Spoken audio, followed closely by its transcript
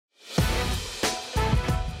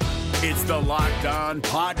It's the Locked On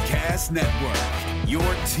Podcast Network, your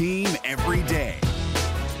team every day.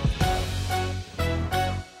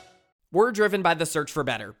 We're driven by the search for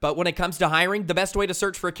better, but when it comes to hiring, the best way to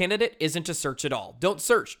search for a candidate isn't to search at all. Don't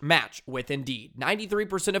search, match with Indeed.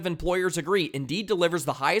 93% of employers agree Indeed delivers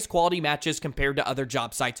the highest quality matches compared to other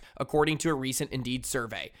job sites, according to a recent Indeed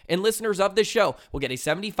survey. And listeners of this show will get a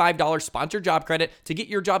 $75 sponsored job credit to get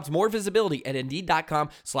your jobs more visibility at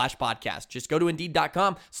Indeed.com/podcast. Just go to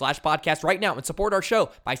Indeed.com/podcast right now and support our show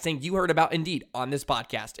by saying you heard about Indeed on this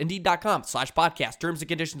podcast. Indeed.com/podcast. Terms and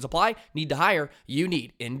conditions apply. Need to hire? You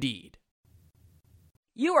need Indeed.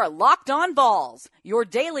 You are Locked On Vols, your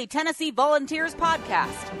daily Tennessee Volunteers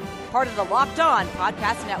podcast. Part of the Locked On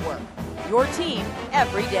Podcast Network, your team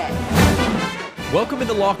every day. Welcome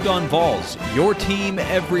into Locked On Vols, your team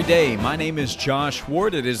every day. My name is Josh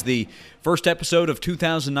Ward. It is the first episode of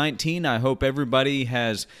 2019. I hope everybody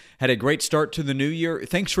has had a great start to the new year.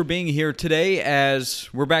 Thanks for being here today as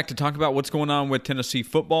we're back to talk about what's going on with Tennessee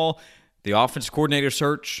football. The offense coordinator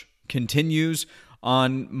search continues.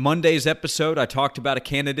 On Monday's episode, I talked about a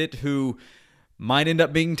candidate who might end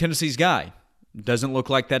up being Tennessee's guy. Doesn't look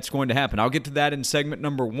like that's going to happen. I'll get to that in segment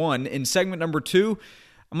number 1. In segment number 2,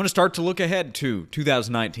 I'm going to start to look ahead to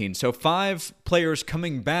 2019. So 5 players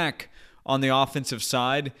coming back on the offensive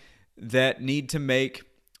side that need to make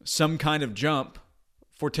some kind of jump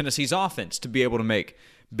for Tennessee's offense to be able to make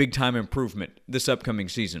big-time improvement this upcoming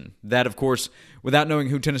season. That, of course, without knowing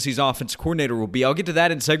who Tennessee's offense coordinator will be. I'll get to that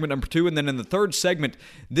in segment number 2, and then in the third segment,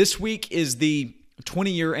 this week is the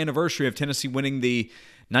 20-year anniversary of Tennessee winning the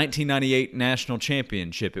 1998 National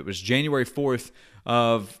Championship. It was January 4th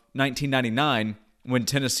of 1999 when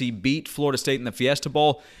Tennessee beat Florida State in the Fiesta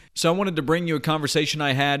Bowl. So I wanted to bring you a conversation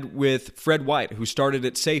I had with Fred White, who started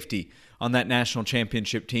at safety on that national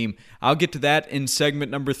championship team. I'll get to that in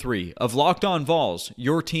segment number 3 of Locked On Vols,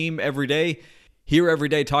 your team every day. Here every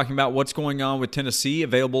day talking about what's going on with Tennessee,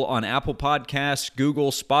 available on Apple Podcasts,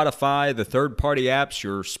 Google, Spotify, the third-party apps,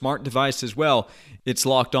 your smart device as well. It's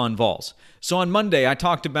Locked On Vols. So on Monday, I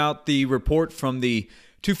talked about the report from the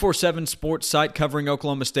 247 Sports site covering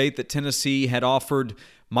Oklahoma State that Tennessee had offered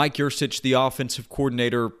Mike Yurcich the offensive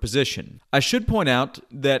coordinator position. I should point out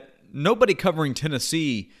that nobody covering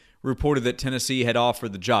Tennessee reported that Tennessee had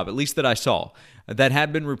offered the job, at least that I saw. That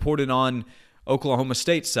had been reported on Oklahoma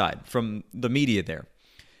State's side from the media there.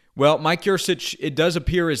 Well, Mike Yurcich, it does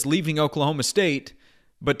appear, is leaving Oklahoma State,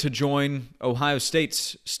 but to join Ohio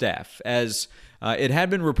State's staff, as it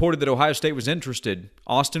had been reported that Ohio State was interested.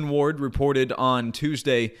 Austin Ward reported on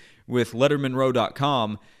Tuesday with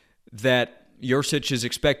LettermanRow.com that Yurcich is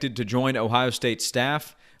expected to join Ohio State's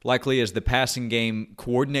staff, likely as the passing game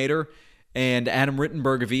coordinator. And Adam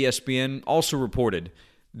Rittenberg of ESPN also reported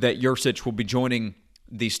that Yurcich will be joining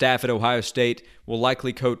the staff at Ohio State, will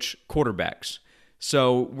likely coach quarterbacks.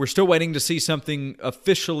 So we're still waiting to see something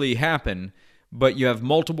officially happen, but you have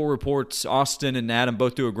multiple reports. Austin and Adam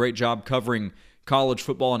both do a great job covering college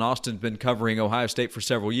football, and Austin's been covering Ohio State for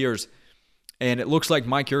several years. And it looks like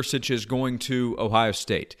Mike Yurcich is going to Ohio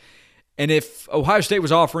State. And if Ohio State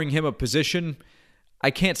was offering him a position, I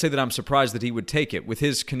can't say that I'm surprised that he would take it. With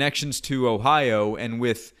his connections to Ohio and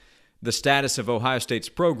with the status of Ohio State's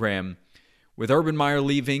program, with Urban Meyer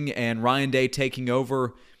leaving and Ryan Day taking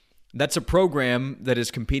over, that's a program that is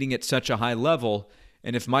competing at such a high level.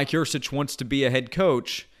 And if Mike Yurcich wants to be a head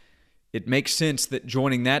coach, it makes sense that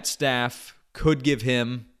joining that staff could give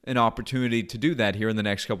him an opportunity to do that here in the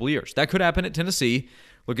next couple of years. That could happen at Tennessee.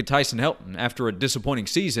 Look at Tyson Helton. After a disappointing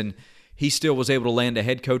season, he still was able to land a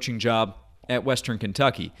head coaching job at Western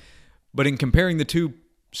Kentucky. But in comparing the two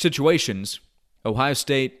situations, Ohio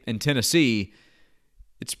State and Tennessee,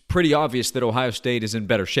 it's pretty obvious that Ohio State is in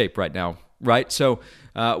better shape right now, right? So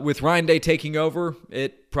with Ryan Day taking over,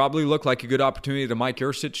 it probably looked like a good opportunity to Mike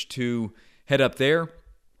Yurcich to head up there.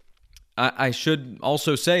 I should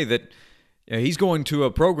also say that he's going to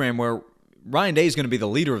a program where Ryan Day is going to be the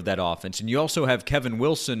leader of that offense. And you also have Kevin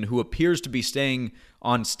Wilson, who appears to be staying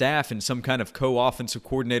on staff in some kind of co-offensive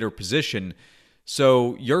coordinator position.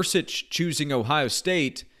 So Yurcich choosing Ohio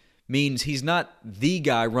State means he's not the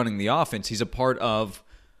guy running the offense. He's a part of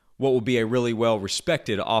what will be a really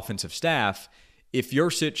well-respected offensive staff. If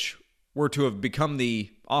Yurcich were to have become the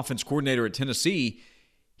offense coordinator at Tennessee,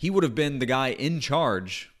 he would have been the guy in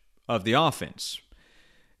charge of the offense.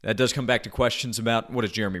 That does come back to questions about what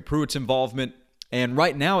is Jeremy Pruitt's involvement. And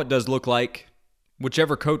right now it does look like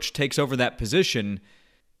whichever coach takes over that position,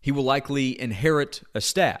 he will likely inherit a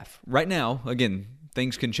staff. Right now, again,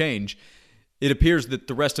 things can change. It appears that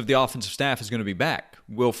the rest of the offensive staff is going to be back.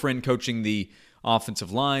 Will Friend coaching the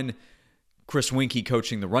offensive line, Chris Weinke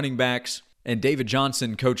coaching the running backs. and David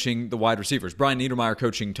Johnson coaching the wide receivers. Brian Niedermeyer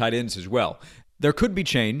coaching tight ends as well. There could be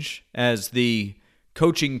change as the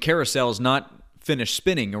coaching carousel is not finished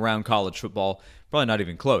spinning around college football. Probably not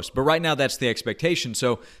even close. But right now, that's the expectation.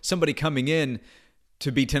 So somebody coming in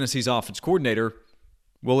to be Tennessee's offense coordinator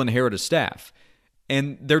will inherit a staff.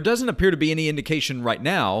 And there doesn't appear to be any indication right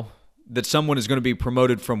now that someone is going to be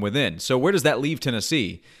promoted from within. So where does that leave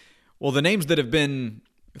Tennessee? Well, the names that have been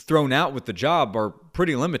thrown out with the job are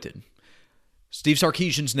pretty limited. Steve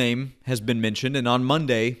Sarkisian's name has been mentioned, and on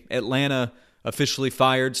Monday, Atlanta officially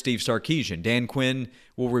fired Steve Sarkisian. Dan Quinn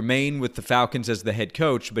will remain with the Falcons as the head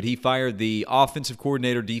coach, but he fired the offensive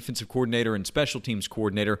coordinator, defensive coordinator, and special teams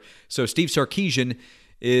coordinator. So Steve Sarkisian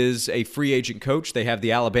is a free agent coach. They have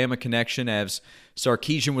the Alabama connection, as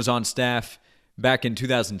Sarkisian was on staff back in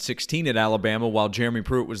 2016 at Alabama while Jeremy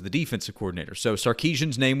Pruitt was the defensive coordinator. So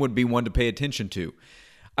Sarkisian's name would be one to pay attention to.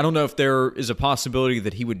 I don't know if there is a possibility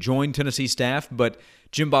that he would join Tennessee staff, but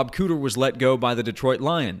Jim Bob Cooter was let go by the Detroit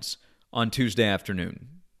Lions on Tuesday afternoon.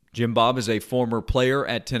 Jim Bob is a former player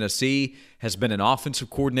at Tennessee, has been an offensive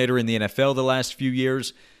coordinator in the NFL the last few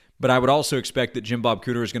years, but I would also expect that Jim Bob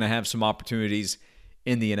Cooter is going to have some opportunities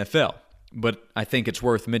in the NFL. But I think it's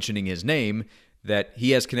worth mentioning his name, that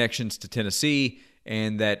he has connections to Tennessee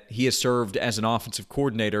and that he has served as an offensive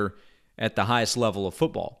coordinator at the highest level of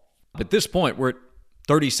football. At this point, we're at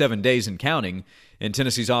 37 days and counting in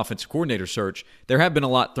Tennessee's offensive coordinator search. There have been a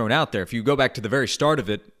lot thrown out there. If you go back to the very start of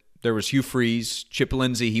it, there was Hugh Freeze, Chip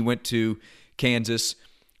Lindsey, he went to Kansas.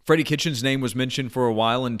 Freddie Kitchens' name was mentioned for a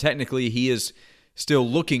while, and technically he is still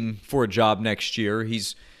looking for a job next year.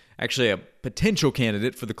 He's actually a potential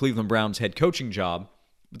candidate for the Cleveland Browns head coaching job,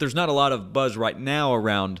 but there's not a lot of buzz right now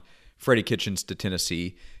around Freddie Kitchens to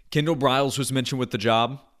Tennessee. Kendall Briles was mentioned with the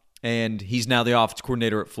job, and he's now the offense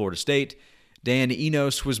coordinator at Florida State. Dan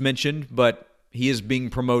Enos was mentioned, but he is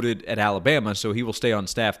being promoted at Alabama, so he will stay on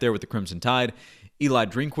staff there with the Crimson Tide. Eli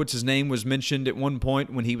Drinkwitz's name was mentioned at one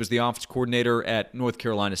point when he was the offense coordinator at North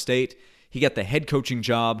Carolina State. He got the head coaching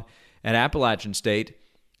job at Appalachian State.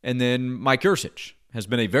 And then Mike Yurcich has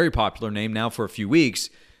been a very popular name now for a few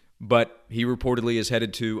weeks, but he reportedly is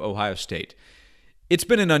headed to Ohio State. It's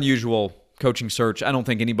been an unusual coaching search. I don't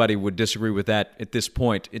think anybody would disagree with that at this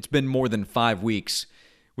point. It's been more than 5 weeks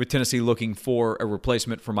with Tennessee looking for a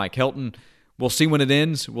replacement for Mike Helton. We'll see when it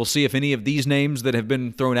ends. We'll see if any of these names that have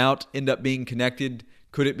been thrown out end up being connected.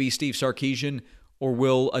 Could it be Steve Sarkisian, or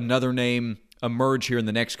will another name emerge here in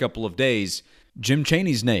the next couple of days? Jim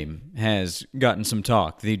Chaney's name has gotten some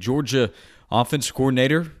talk. The Georgia offense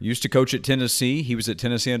coordinator used to coach at Tennessee. He was at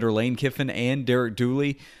Tennessee under Lane Kiffin and Derek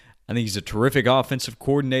Dooley. I think he's a terrific offensive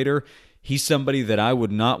coordinator. He's somebody that I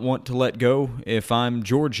would not want to let go if I'm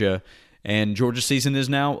Georgia. And Georgia's season is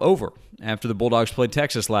now over after the Bulldogs played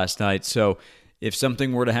Texas last night. So if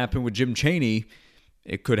something were to happen with Jim Chaney,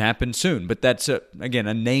 it could happen soon. But that's, again,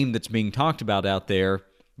 a name that's being talked about out there.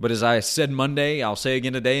 But as I said Monday, I'll say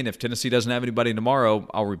again today, and if Tennessee doesn't have anybody tomorrow,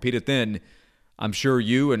 I'll repeat it then. I'm sure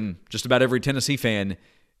you and just about every Tennessee fan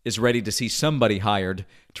is ready to see somebody hired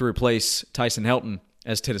to replace Tyson Helton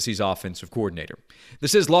as Tennessee's offensive coordinator.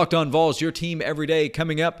 This is Locked On Vols, your team every day.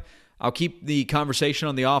 Coming up, I'll keep the conversation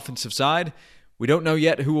on the offensive side. We don't know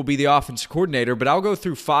yet who will be the offensive coordinator, but I'll go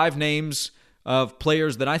through 5 names of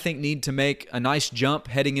players that I think need to make a nice jump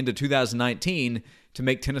heading into 2019 to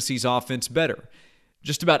make Tennessee's offense better.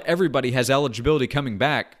 Just about everybody has eligibility coming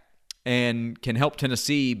back and can help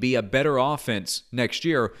Tennessee be a better offense next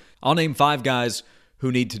year. I'll name 5 guys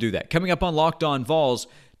who need to do that. Coming up on Locked On Vols,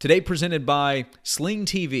 today presented by Sling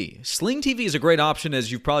TV. Sling TV is a great option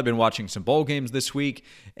as you've probably been watching some bowl games this week,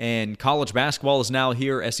 and college basketball is now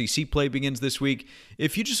here. SEC play begins this week.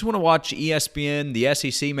 If you just want to watch ESPN, the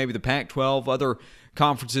SEC, maybe the Pac-12, other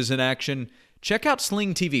conferences in action, check out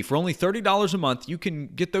Sling TV. For only $30 a month, you can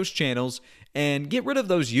get those channels and get rid of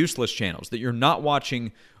those useless channels that you're not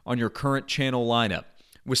watching on your current channel lineup.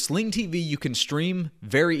 With Sling TV, you can stream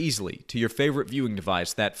very easily to your favorite viewing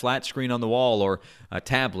device, that flat screen on the wall or a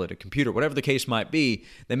tablet, a computer, whatever the case might be.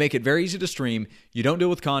 They make it very easy to stream. You don't deal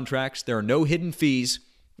with contracts. There are no hidden fees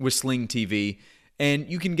with Sling TV,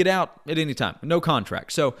 and you can get out at any time. No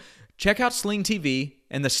contract. So check out Sling TV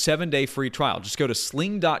and the 7-day free trial. Just go to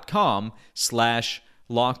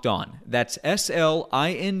sling.com/lockedon. That's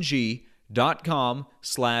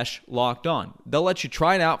SLING.com/lockedon. They'll let you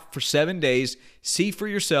try it out for 7 days. See for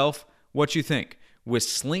yourself what you think with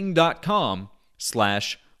sling.com/lockedon.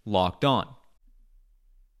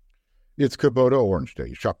 It's Kubota Orange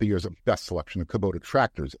Day. Shop the year's best selection of Kubota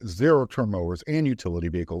tractors, zero-turn mowers, and utility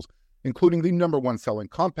vehicles, including the #1 selling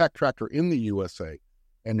compact tractor in the USA.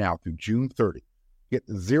 And now through June 30, get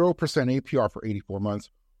 0% APR for 84 months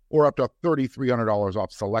or up to $3,300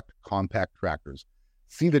 off select compact tractors.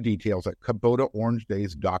 See the details at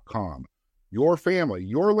KubotaOrangeDays.com. Your family,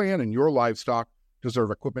 your land, and your livestock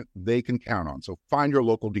deserve equipment they can count on. So find your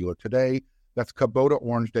local dealer today. That's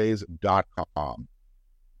KubotaOrangeDays.com.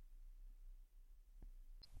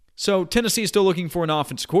 So Tennessee is still looking for an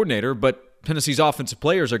offensive coordinator, but Tennessee's offensive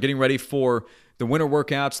players are getting ready for the winter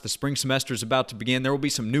workouts. The spring semester is about to begin. There will be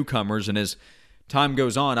some newcomers, and as time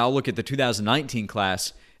goes on, I'll look at the 2019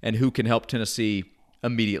 class and who can help Tennessee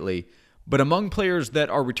immediately. But among players that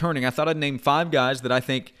are returning, I thought I'd name 5 guys that I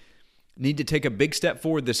think need to take a big step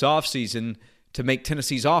forward this offseason to make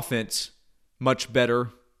Tennessee's offense much better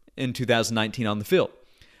in 2019 on the field.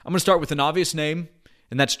 I'm going to start with an obvious name,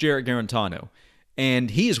 and that's Jarrett Guarantano.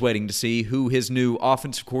 And he is waiting to see who his new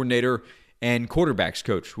offensive coordinator and quarterbacks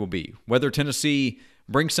coach will be. Whether Tennessee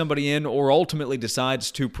brings somebody in or ultimately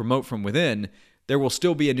decides to promote from within, there will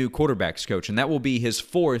still be a new quarterbacks coach, and that will be his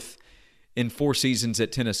 4th in 4 seasons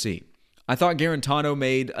at Tennessee. I thought Guarantano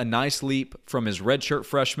made a nice leap from his redshirt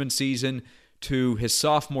freshman season to his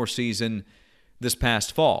sophomore season this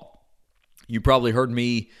past fall. You probably heard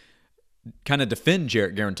me kind of defend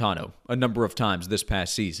Jarrett Guarantano a number of times this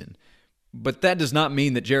past season. But that does not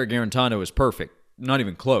mean that Jarrett Guarantano is perfect. Not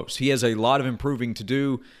even close. He has a lot of improving to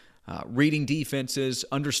do, reading defenses,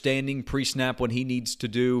 understanding pre-snap what he needs to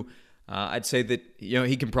do. I'd say that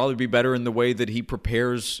he can probably be better in the way that he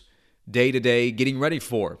prepares day to day, getting ready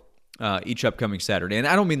for each upcoming Saturday. And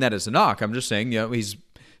I don't mean that as a knock. I'm just saying, he's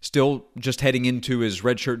still just heading into his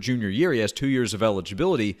redshirt junior year. He has 2 years of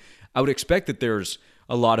eligibility. I would expect that there's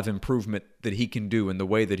a lot of improvement that he can do in the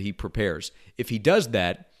way that he prepares. If he does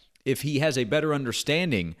that, if he has a better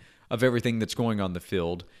understanding of everything that's going on the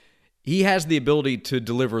field, he has the ability to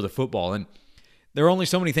deliver the football. And there are only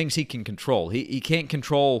so many things he can control. He can't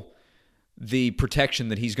control the protection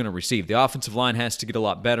that he's going to receive. The offensive line has to get a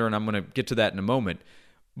lot better, and I'm going to get to that in a moment.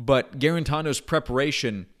 But Guarantano's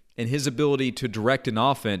preparation and his ability to direct an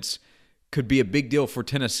offense could be a big deal for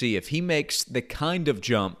Tennessee. If he makes the kind of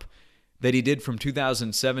jump that he did from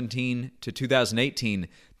 2017 to 2018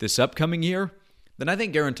 this upcoming year, then I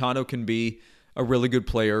think Guarantano can be a really good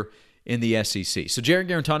player in the SEC. So Jarrett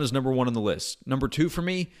Guarantano is number 1 on the list. Number 2 for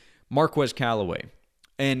me, Marquez Callaway.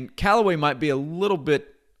 And Callaway might be a little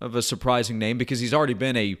bit of a surprising name because he's already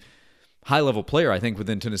been a high-level player, I think,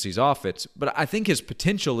 within Tennessee's offense. But I think his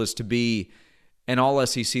potential is to be an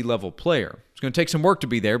all-SEC level player. It's going to take some work to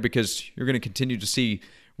be there because you're going to continue to see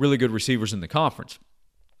really good receivers in the conference.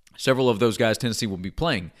 Several of those guys Tennessee will be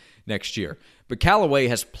playing next year. But Callaway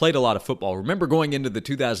has played a lot of football. Remember going into the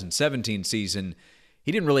 2017 season,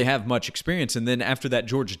 he didn't really have much experience. And then after that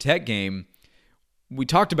Georgia Tech game, we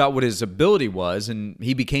talked about what his ability was, and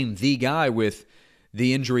he became the guy with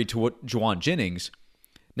the injury to Juwan Jennings.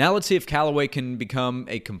 Now let's see if Callaway can become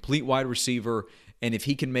a complete wide receiver and if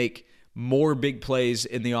he can make more big plays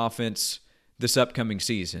in the offense this upcoming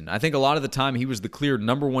season. I think a lot of the time he was the clear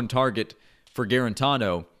number 1 target for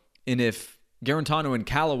Guarantano. And if Guarantano and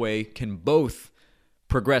Callaway can both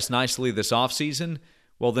progress nicely this offseason,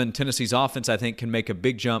 well, then Tennessee's offense, I think, can make a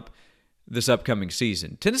big jump this upcoming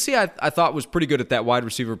season. Tennessee, I thought, was pretty good at that wide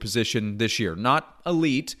receiver position this year. Not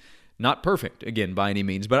elite, not perfect, again, by any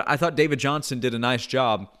means, but I thought David Johnson did a nice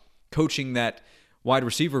job coaching that wide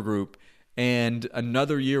receiver group. And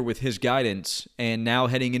another year with his guidance, and now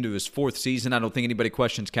heading into his 4th season, I don't think anybody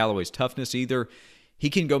questions Callaway's toughness either. He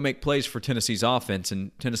can go make plays for Tennessee's offense,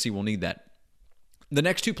 and Tennessee will need that. The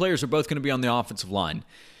next 2 players are both going to be on the offensive line.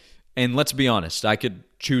 And let's be honest, I could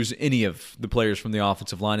choose any of the players from the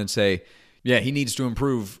offensive line and say, yeah, he needs to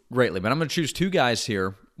improve greatly. But I'm going to choose 2 guys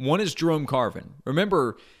here. One is Jerome Carvin.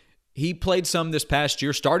 Remember, he played some this past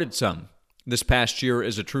year, started some this past year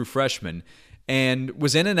as a true freshman, and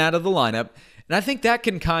was in and out of the lineup. And I think that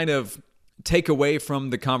can kind of take away from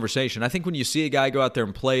the conversation. I think when you see a guy go out there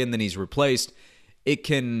and play and then he's replaced, it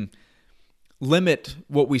can limit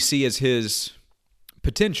what we see as his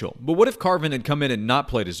potential. But what if Carvin had come in and not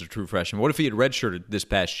played as a true freshman? What if he had redshirted this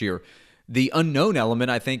past year? The unknown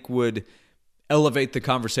element, I think, would elevate the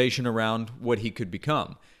conversation around what he could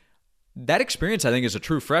become. That experience, I think, as a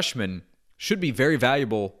true freshman should be very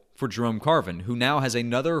valuable for Jerome Carvin, who now has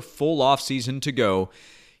another full offseason to go.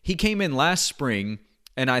 He came in last spring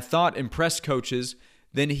and I thought impressed coaches.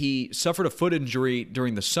 Then he suffered a foot injury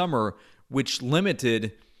during the summer, which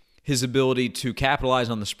limited his ability to capitalize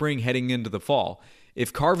on the spring heading into the fall.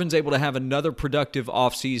 If Carvin's able to have another productive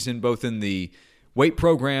offseason, both in the weight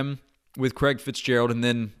program with Craig Fitzgerald and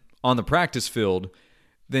then on the practice field,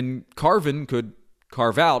 then Carvin could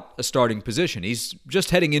carve out a starting position. He's just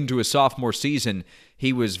heading into his sophomore season.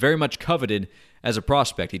 He was very much coveted as a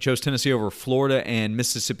prospect. He chose Tennessee over Florida and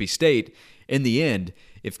Mississippi State. In the end,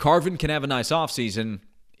 if Carvin can have a nice offseason,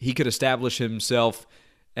 he could establish himself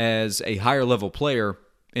as a higher level player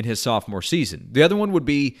in his sophomore season. The other one would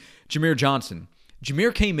be Jameer Johnson.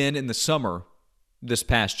 Jameer came in the summer this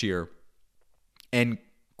past year and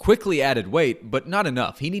quickly added weight, but not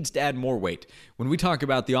enough. He needs to add more weight. When we talk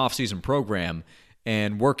about the offseason program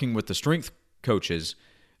and working with the strength coaches,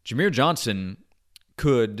 Jameer Johnson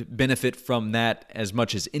could benefit from that as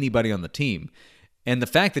much as anybody on the team. And the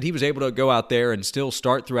fact that he was able to go out there and still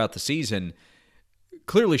start throughout the season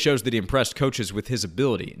clearly shows that he impressed coaches with his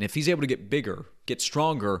ability. And if he's able to get bigger, get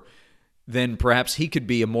stronger, then perhaps he could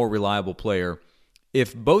be a more reliable player.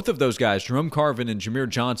 If both of those guys, Jerome Carvin and Jameer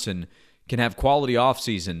Johnson, can have quality off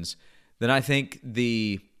seasons, then I think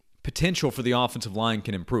the potential for the offensive line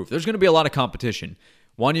can improve. There's going to be a lot of competition.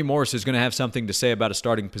 Wanya Morris is going to have something to say about a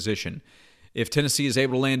starting position. If Tennessee is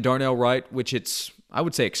able to land Darnell Wright, which it's, I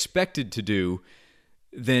would say, expected to do,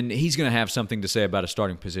 then he's going to have something to say about a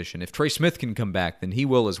starting position. If Trey Smith can come back, then he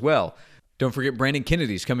will as well. Don't forget Brandon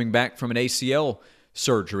Kennedy's coming back from an ACL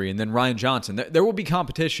surgery, and then Ryan Johnson. There will be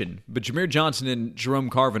competition, but Jameer Johnson and Jerome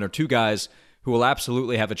Carvin are two guys who will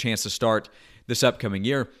absolutely have a chance to start this upcoming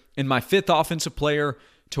year. And my fifth offensive player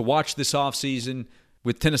to watch this offseason,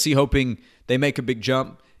 with Tennessee hoping they make a big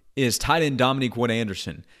jump, is tight end Dominique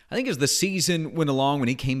Wood-Anderson. I think as the season went along, when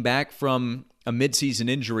he came back from a midseason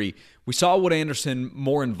injury, we saw Wood-Anderson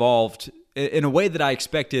more involved in a way that I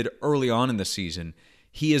expected early on in the season.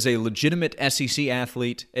 He is a legitimate SEC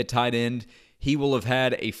athlete at tight end. He will have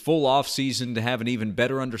had a full offseason to have an even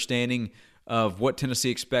better understanding of what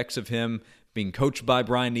Tennessee expects of him. Being coached by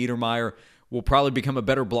Brian Niedermeyer, will probably become a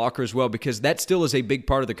better blocker as well, because that still is a big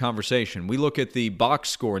part of the conversation. We look at the box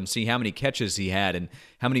score and see how many catches he had and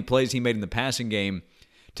how many plays he made in the passing game.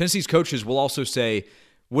 Tennessee's coaches will also say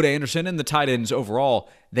Wood-Anderson and the tight ends overall,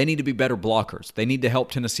 they need to be better blockers. They need to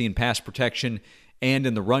help Tennessee in pass protection and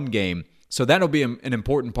in the run game. So that'll be an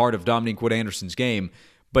important part of Dominique Wood-Anderson's game.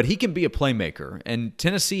 But he can be a playmaker, and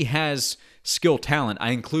Tennessee has skill talent.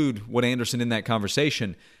 I include Wood-Anderson in that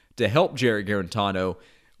conversation to help Jarrett Garantano.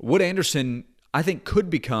 Wood-Anderson, I think, could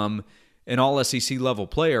become an all-SEC level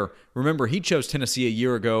player. Remember, he chose Tennessee a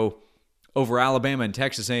year ago over Alabama and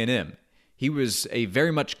Texas A&M. He was a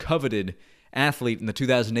very much coveted athlete in the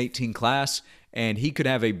 2018 class, and he could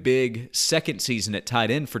have a big second season at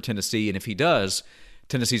tight end for Tennessee, and if he does,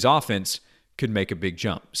 Tennessee's offense could make a big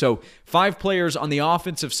jump. So 5 players on the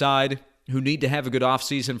offensive side who need to have a good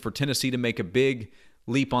offseason for Tennessee to make a big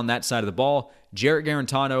leap on that side of the ball: Jarrett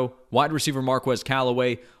Garantano, wide receiver Marquez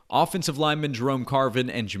Callaway, offensive lineman Jerome Carvin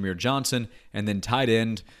and Jameer Johnson, and then tight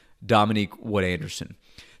end Dominique Wood-Anderson.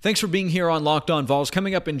 Thanks for being here on Locked On Vols.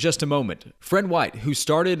 Coming up in just a moment, Fred White, who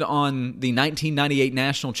started on the 1998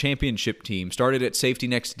 National Championship team, started at safety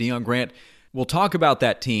next to Deion Grant. We'll talk about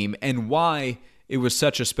that team and why it was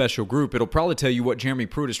such a special group. It'll probably tell you what Jeremy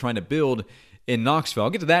Pruitt is trying to build in Knoxville. I'll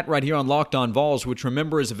get to that right here on Locked On Vols, which,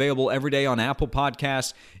 remember, is available every day on Apple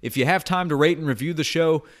Podcasts. If you have time to rate and review the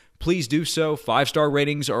show, please do so. 5-star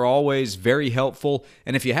ratings are always very helpful.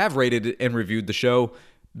 And if you have rated and reviewed the show,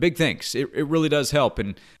 big thanks. It really does help.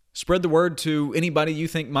 And spread the word to anybody you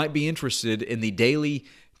think might be interested in the daily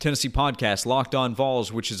Tennessee podcast, Locked On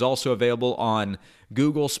Vols, which is also available on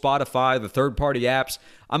Google, Spotify, the third-party apps.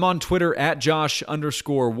 I'm on Twitter at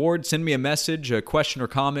Josh_Ward. Send me a message, a question or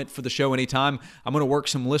comment for the show anytime. I'm going to work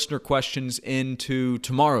some listener questions into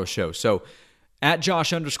tomorrow's show. So at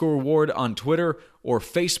Josh_Ward on Twitter or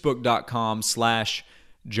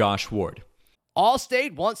Facebook.com/Josh Ward.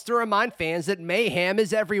 Allstate wants to remind fans that mayhem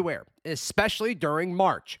is everywhere, especially during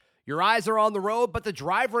March. Your eyes are on the road, but the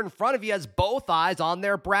driver in front of you has both eyes on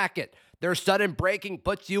their bracket. Their sudden braking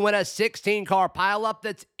puts you in a 16-car pileup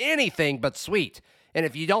that's anything but sweet. And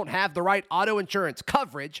if you don't have the right auto insurance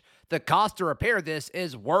coverage, the cost to repair this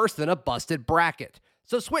is worse than a busted bracket.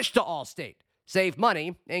 So switch to Allstate. Save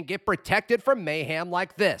money and get protected from mayhem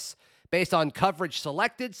like this. Based on coverage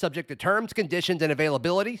selected, subject to terms, conditions, and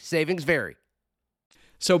availability, savings vary.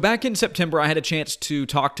 So back in September, I had a chance to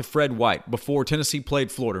talk to Fred White before Tennessee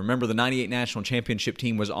played Florida. Remember, the 98 National Championship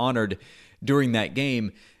team was honored during that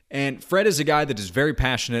game. And Fred is a guy that is very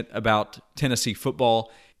passionate about Tennessee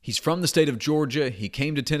football. He's from the state of Georgia. He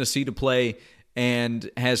came to Tennessee to play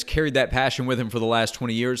and has carried that passion with him for the last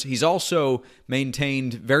 20 years. He's also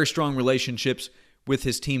maintained very strong relationships with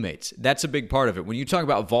his teammates. That's a big part of it. When you talk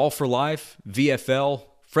about Vol for Life, VFL,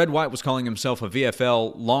 Fred White was calling himself a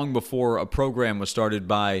VFL long before a program was started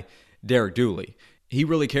by Derek Dooley. He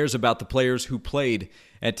really cares about the players who played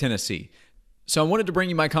at Tennessee. So I wanted to bring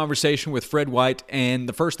you my conversation with Fred White, and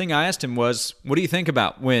the first thing I asked him was, what do you think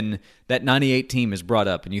about when that 98 team is brought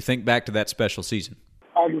up and you think back to that special season?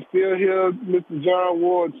 I can still hear Mr. John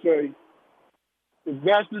Ward say, the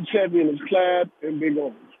national champion is clad in big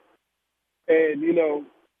orange. And, you know,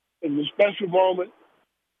 it was a special moment.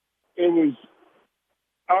 It was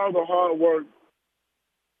all the hard work.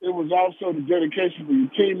 It was also the dedication for your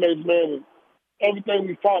teammates, man, and everything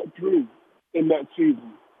we fought through in that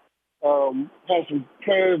season. Had some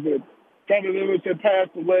players that family members had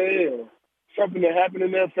passed away or something that happened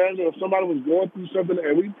in their family or somebody was going through something,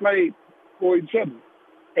 and we played for each other.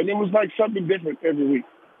 And it was like something different every week.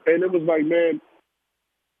 And it was like, man,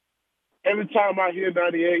 every time I hear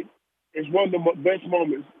 98, it's one of the best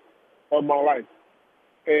moments of my life.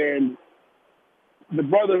 And the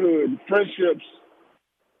brotherhood, the friendships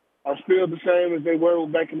are still the same as they were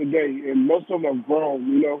back in the day. And most of them have grown,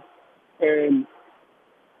 you know. And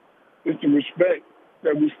it's the respect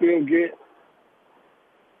that we still get.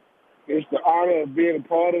 It's the honor of being a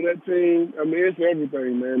part of that team. I mean, it's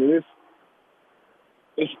everything, man. And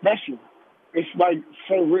it's special. It's like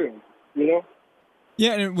so real, you know?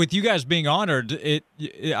 Yeah, and with you guys being honored,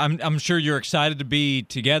 I'm sure you're excited to be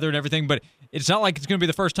together and everything, but it's not like it's going to be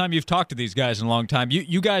the first time you've talked to these guys in a long time.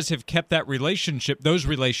 You guys have kept that relationship, those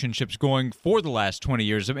relationships going for the last 20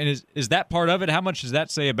 years. I mean, is that part of it? How much does that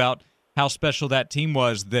say about how special that team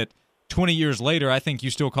was that 20 years later, I think you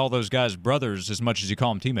still call those guys brothers as much as you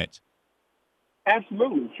call them teammates?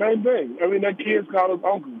 Absolutely. Same thing. I mean, that kids call us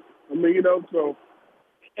uncles. I mean, you know, so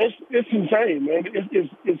it's insane, man.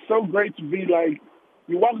 It's so great to be like,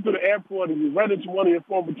 you walk through the airport and you run into one of your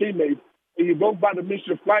former teammates and you both about to miss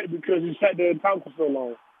your flight because you sat there and talked for so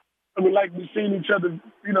long. I mean, like we've seen each other,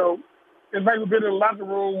 you know, it's like we've been in the locker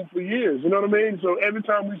room for years, you know what I mean? So every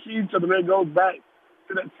time we see each other, man, it goes back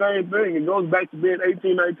to that same thing. It goes back to being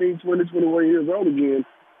 18, 19, 20, 21 years old again.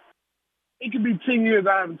 It could be 10 years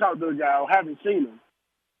I haven't talked to a guy or haven't seen him,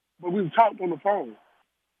 but we've talked on the phone.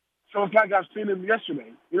 So it's like I've seen him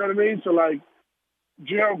yesterday. You know what I mean? So like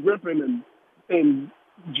Gerald Griffin and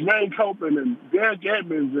Jermaine Copeland and Derek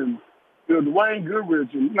Edmonds and, you know, Dwayne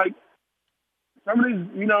Goodrich and like some of these,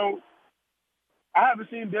 you know, I haven't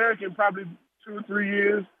seen Derek in probably 2 or 3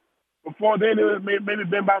 years. Before then, it was maybe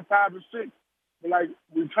been about 5 or 6. But like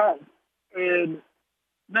we talked, and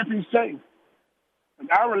nothing's changed. And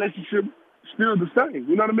our relationship still the same.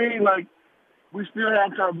 You know what I mean? Like we still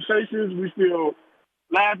have conversations. We still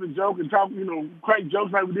laugh and joke and talk, you know, crack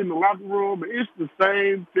jokes like we did in the locker room. But it's the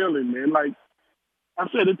same feeling, man. Like I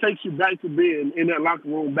said, it takes you back to being in that locker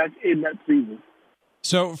room, back in that season.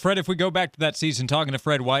 So, Fred, if we go back to that season, talking to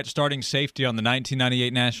Fred White, starting safety on the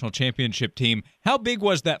 1998 National Championship team, how big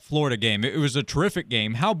was that Florida game? It was a terrific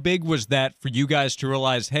game. How big was that for you guys to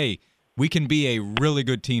realize, hey, we can be a really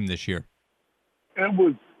good team this year? It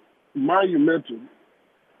was monumental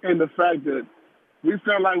in the fact that we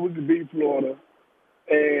felt like we could beat Florida,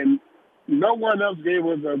 and no one else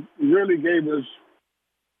really gave us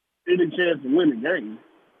any chance to win the game.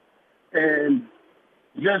 And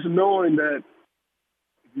just knowing that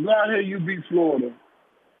if you go out here, you beat Florida,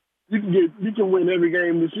 you can win every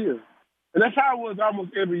game this year. And that's how it was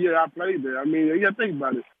almost every year I played there. I mean, you got to think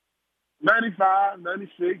about it. 95,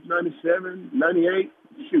 96, 97, 98,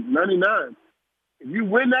 99. If you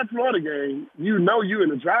win that Florida game, you know you're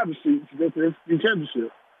in the driver's seat to get to the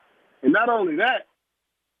championship. And not only that,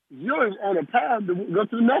 you're on a path to go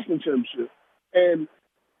to the national championship. And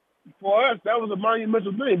for us, that was a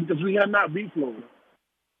monumental thing because we had not beat Florida.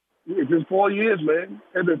 It's been 4 years, man.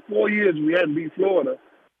 It's been 4 years we hadn't beat Florida.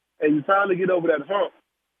 And you finally get over that hump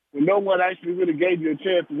when no one actually really gave you a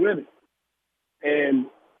chance to win it. And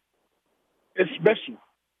it's special.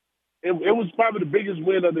 It was probably the biggest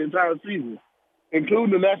win of the entire season,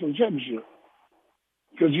 including the national championship.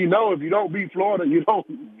 Because you know if you don't beat Florida, you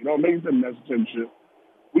don't make it to the national championship.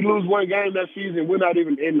 We lose one game that season, we're not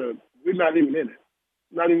even in it.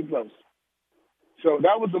 Not even close. So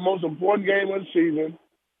that was the most important game of the season.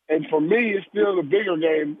 And for me, it's still the bigger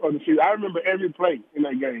game of the season. I remember every play in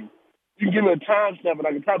that game. You can give me a time stamp, and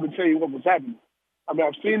I can probably tell you what was happening. I mean,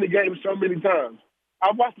 I've seen the game so many times.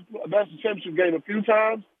 I've watched the national championship game a few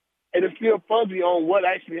times, and it's still fuzzy on what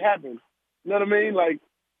actually happened. You know what I mean? Like,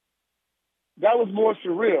 that was more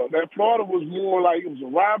surreal. That Florida was more like it was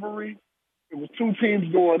a rivalry. It was two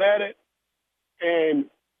teams going at it, and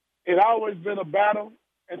it always been a battle.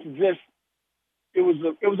 And to just, it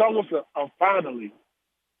was almost a finally.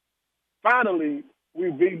 Finally,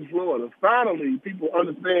 we've beaten Florida. Finally, people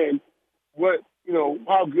understand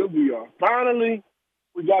how good we are. Finally,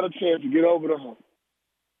 we got a chance to get over the hump.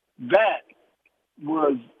 That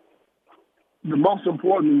was the most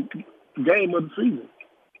important game of the season.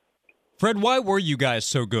 Fred, why were you guys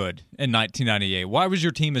so good in 1998? Why was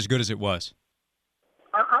your team as good as it was?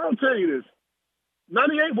 I'll tell you this.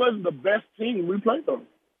 98 wasn't the best team we played on.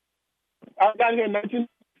 I got here in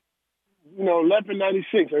 11,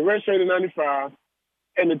 96, and redshirted in 95.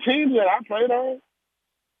 And the teams that I played on,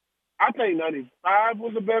 I think 95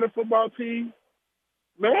 was a better football team.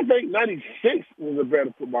 Man, I think 96 was a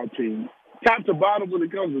better football team, top to bottom when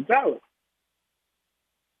it comes to talent.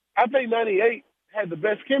 I think 98 had the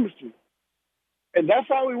best chemistry. And that's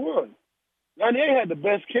how we won. 98 had the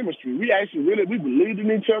best chemistry. We actually we believed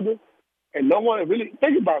in each other, and no one really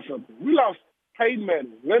think about something. We lost Peyton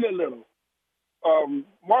Manning, Leonard Little,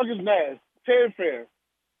 Marcus Nash, Ted Fair,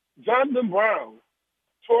 Jonathan Brown,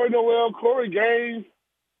 Torrey Noel, Corey Gaines,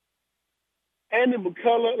 Andy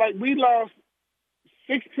McCullough. Like, we lost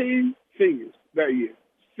 16 seniors that year.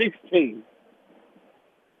 16.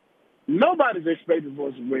 Nobody's expecting for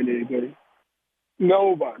us to win anything.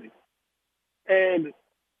 Nobody. And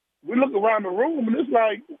we look around the room, and it's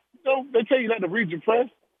like, they tell you not to read your press.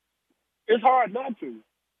 It's hard not to.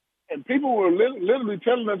 And people were literally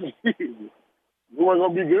telling us we weren't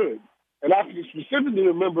going to be good. And I specifically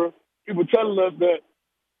remember people telling us that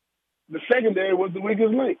the secondary was the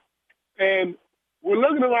weakest link. And we're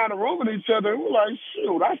looking around the room at each other, and we're like,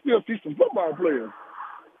 shoot, I still see some football players.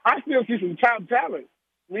 I still see some top talent.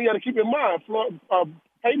 And you got to keep in mind,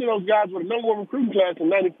 Peyton and those guys were the number 1 recruiting class in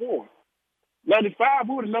 94. 95,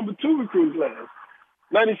 we were the number 2 recruiting class.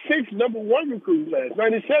 96, number 1 recruiting class.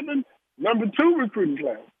 97, number 2 recruiting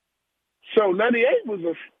class. So 98 was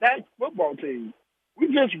a stacked football team. We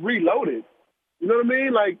just reloaded. You know what I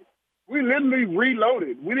mean? Like, we literally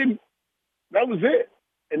reloaded. That was it.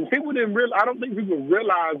 And people I don't think people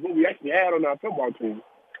realized what we actually had on our football team.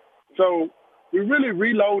 So we really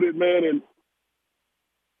reloaded, man,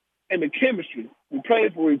 and the chemistry. We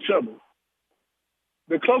played for each other.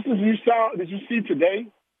 The closest that you see today,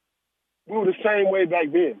 we were the same way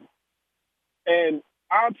back then. And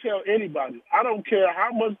I'll tell anybody, I don't care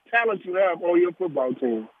how much talent you have on your football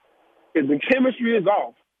team, if the chemistry is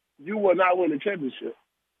off, you will not win the championship.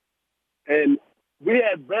 And we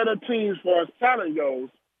had better teams as far as talent goes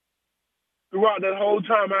throughout that whole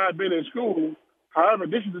time I had been in school. However,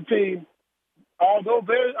 this is a team,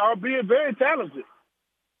 albeit very talented,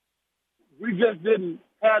 we just didn't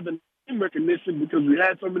have the name recognition because we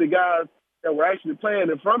had so many guys that were actually playing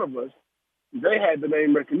in front of us. They had the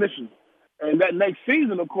name recognition. And that next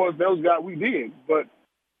season, of course, those guys we did. But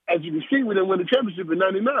as you can see, we didn't win the championship in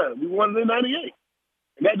 99. We won it in 98.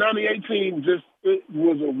 And that 98 team it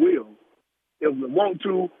was a will. It was a want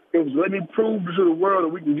to. It was let me prove to the world that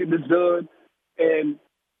we can get this done. And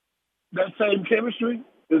that same chemistry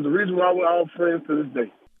is the reason why we're all friends to this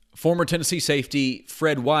day. Former Tennessee safety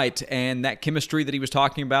Fred White, and that chemistry that he was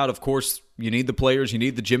talking about, of course, you need the players, you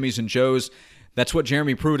need the Jimmies and Joes. That's what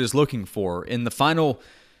Jeremy Pruitt is looking for. In the final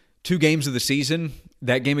 2 games of the season,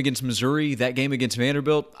 that game against Missouri, that game against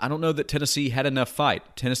Vanderbilt, I don't know that Tennessee had enough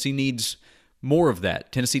fight. Tennessee needs more of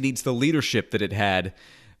that. Tennessee needs the leadership that it had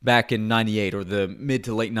back in 98 or the mid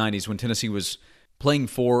to late 90s when Tennessee was playing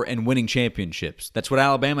for and winning championships. That's what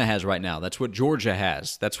Alabama has right now. That's what Georgia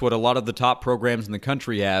has. That's what a lot of the top programs in the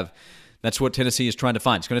country have. That's what Tennessee is trying to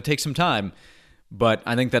find. It's going to take some time, but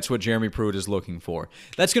I think that's what Jeremy Pruitt is looking for.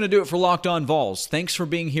 That's going to do it for Locked On Vols. Thanks for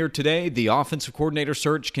being here today. The offensive coordinator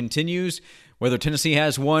search continues. Whether Tennessee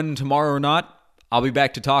has one tomorrow or not, I'll be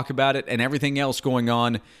back to talk about it and everything else going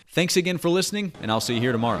on. Thanks again for listening, and I'll see you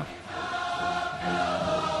here tomorrow.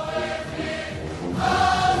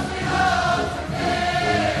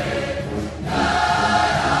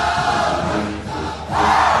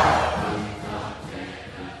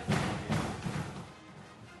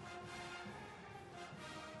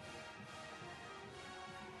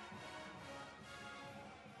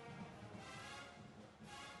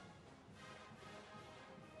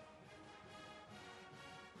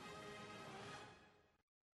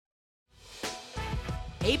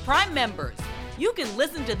 Hey, Prime members, you can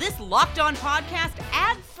listen to this Locked On podcast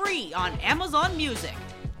ad-free on Amazon Music.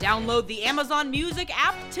 Download the Amazon Music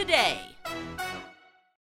app today.